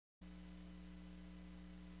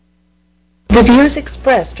The views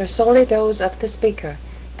expressed are solely those of the speaker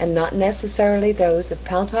and not necessarily those of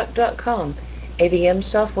Paltalk.com, AVM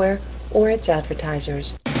software, or its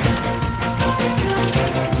advertisers.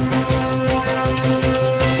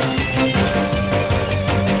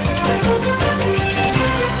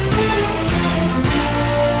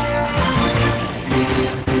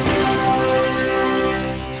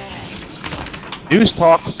 News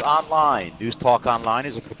Talk is online. News Talk Online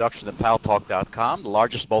is a production of Paltalk.com, the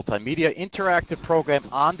largest multimedia interactive program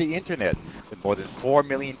on the internet with more than 4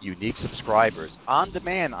 million unique subscribers. On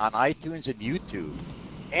demand on iTunes and YouTube.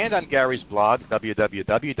 And on Gary's blog,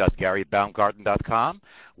 www.garybaumgarten.com,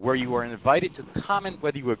 where you are invited to comment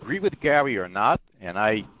whether you agree with Gary or not. And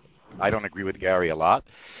I don't agree with Gary a lot.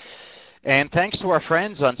 And thanks to our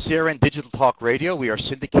friends on CRN Digital Talk Radio, we are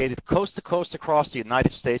syndicated coast to coast across the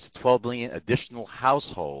United States to 12 million additional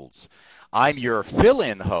households. I'm your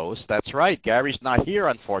fill-in host. That's right. Gary's not here,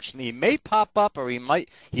 unfortunately. He may pop up or he might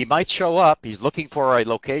show up. He's looking for a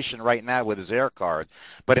location right now with his air card.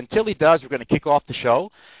 But until he does, we're going to kick off the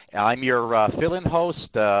show. I'm your fill-in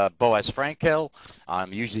host, Boaz Frankel.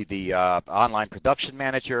 I'm usually the online production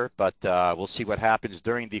manager, but we'll see what happens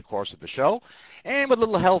during the course of the show. And with a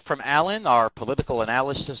little help from Alan, our political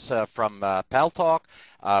analysis from Paltalk,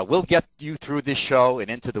 we'll get you through this show and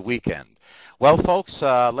into the weekend. Well, folks,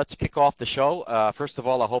 let's kick off the show. First of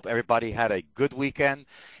all, I hope everybody had a good weekend,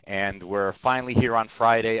 and we're finally here on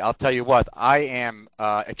Friday. I'll tell you what, I am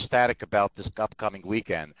ecstatic about this upcoming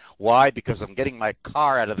weekend. Why? Because I'm getting my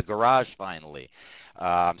car out of the garage finally.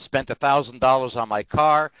 Spent $1,000 on my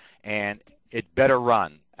car, and it better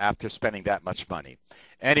run after spending that much money.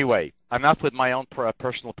 Anyway, enough with my own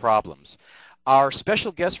personal problems. Our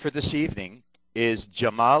special guest for this evening is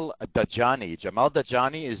Jamal Dadjani. Jamal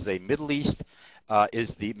Dadjani is the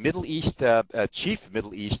chief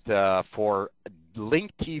Middle East for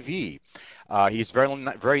Link TV. He's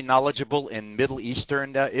very knowledgeable in Middle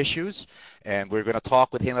Eastern issues, and we're going to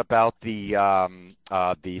talk with him about the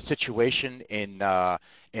situation in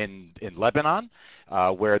Lebanon,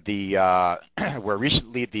 where where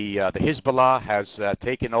recently the Hezbollah has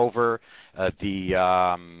taken over the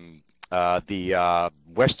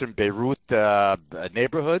Western Beirut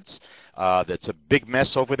neighborhoods. That's a big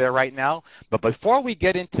mess over there right now. But before we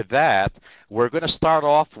get into that, we're going to start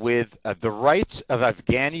off with the rights of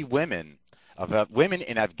Afghani women, women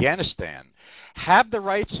in Afghanistan. Have the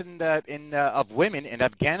rights of women in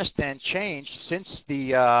Afghanistan changed since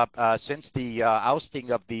the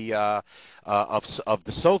ousting of the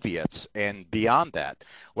Soviets and beyond that?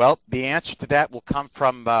 Well, the answer to that will come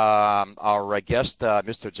from our guest,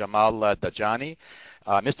 Mr. Jamal Dadjani.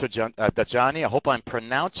 Mr. Dadjani, I hope I'm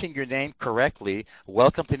pronouncing your name correctly.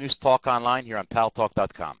 Welcome to News Talk Online here on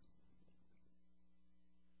Paltalk.com.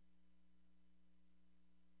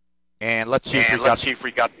 And let's see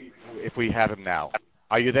if we have him now.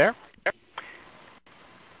 Are you there?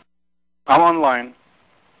 I'm online.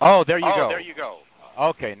 Oh, there you go.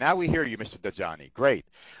 Okay, now we hear you, Mr. Dadjani. Great.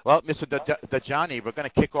 Well, Mr. Dadjani, we're going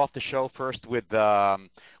to kick off the show first with the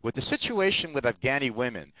situation with Afghani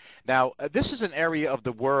women. Now, this is an area of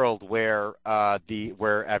the world where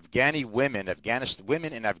Afghani women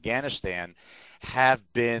in Afghanistan have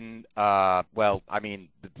been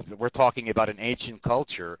we're talking about an ancient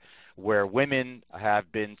culture where women have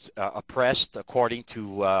been oppressed according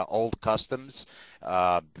to old customs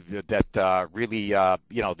that really,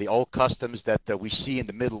 the old customs that we see in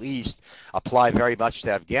the Middle East apply very much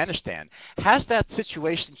to Afghanistan. Has that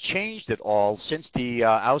situation changed at all since the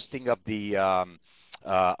ousting of the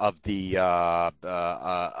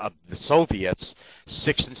Soviets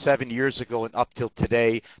 6 and 7 years ago and up till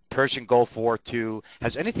today, Persian Gulf War II?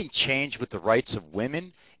 Has anything changed with the rights of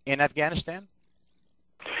women in Afghanistan?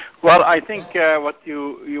 Well, I think what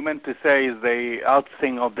you meant to say is the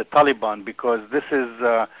ousting of the Taliban, because this was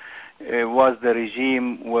the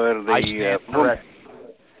regime where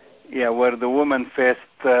where the woman faced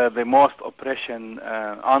the most oppression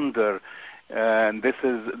under. And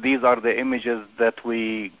these are the images that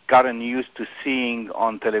we gotten used to seeing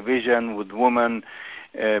on television, with women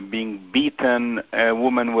being beaten,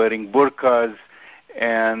 women wearing burqas,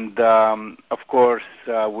 and of course,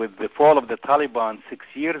 with the fall of the Taliban 6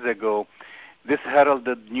 years ago, this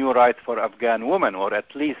heralded new rights for Afghan women, or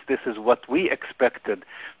at least this is what we expected,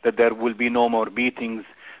 that there will be no more beatings,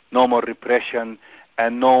 no more repression,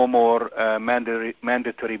 and no more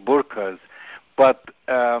mandatory burqas. But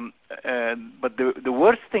the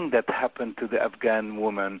worst thing that happened to the Afghan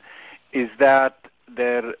woman is that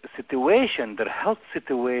their health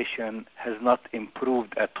situation has not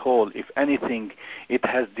improved at all. If anything, it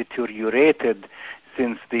has deteriorated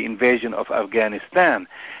since the invasion of Afghanistan.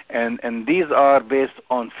 And these are based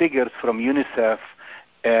on figures from UNICEF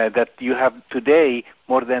that you have today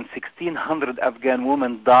more than 1,600 Afghan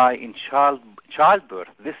women die in childbirth.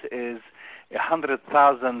 This is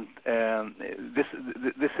 100,000. This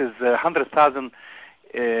is 100,000.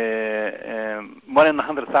 More than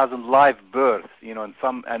 100,000 live births. You know, in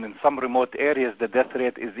some remote areas the death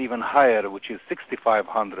rate is even higher, which is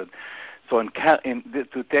 6,500. So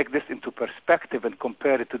to take this into perspective and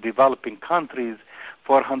compare it to developing countries,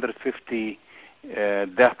 450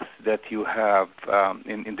 deaths that you have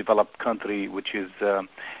in developed country, which is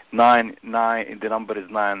nine. The number is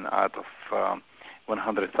 9 out of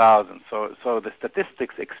 100,000. So the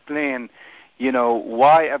statistics explain, you know,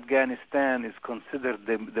 why Afghanistan is considered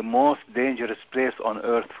the most dangerous place on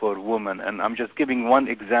earth for women. And I'm just giving one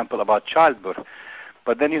example about childbirth.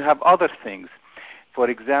 But then you have other things. For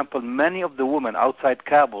example, many of the women outside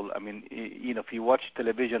Kabul, I mean, you know, if you watch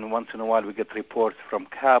television once in a while, we get reports from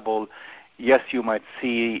Kabul. Yes, you might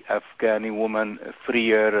see Afghani women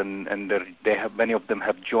freer, and many of them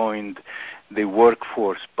have joined the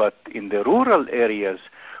workforce. But in the rural areas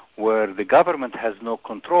where the government has no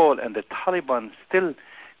control and the Taliban still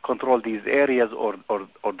control these areas, or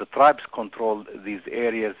the tribes control these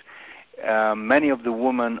areas, many of the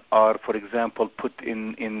women are, for example, put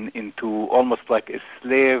into almost like a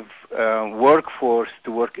slave workforce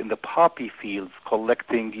to work in the poppy fields,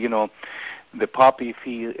 collecting, you know, the poppy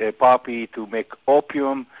to make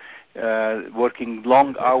opium, working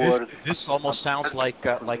long hours. This almost sounds like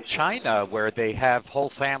China, where they have whole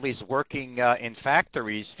families working in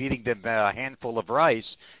factories, feeding them a handful of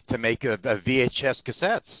rice to make VHS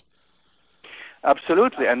cassettes.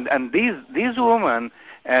 Absolutely, and these women,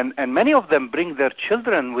 and many of them bring their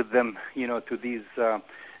children with them, you know, to these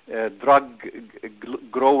drug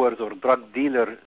growers or drug dealer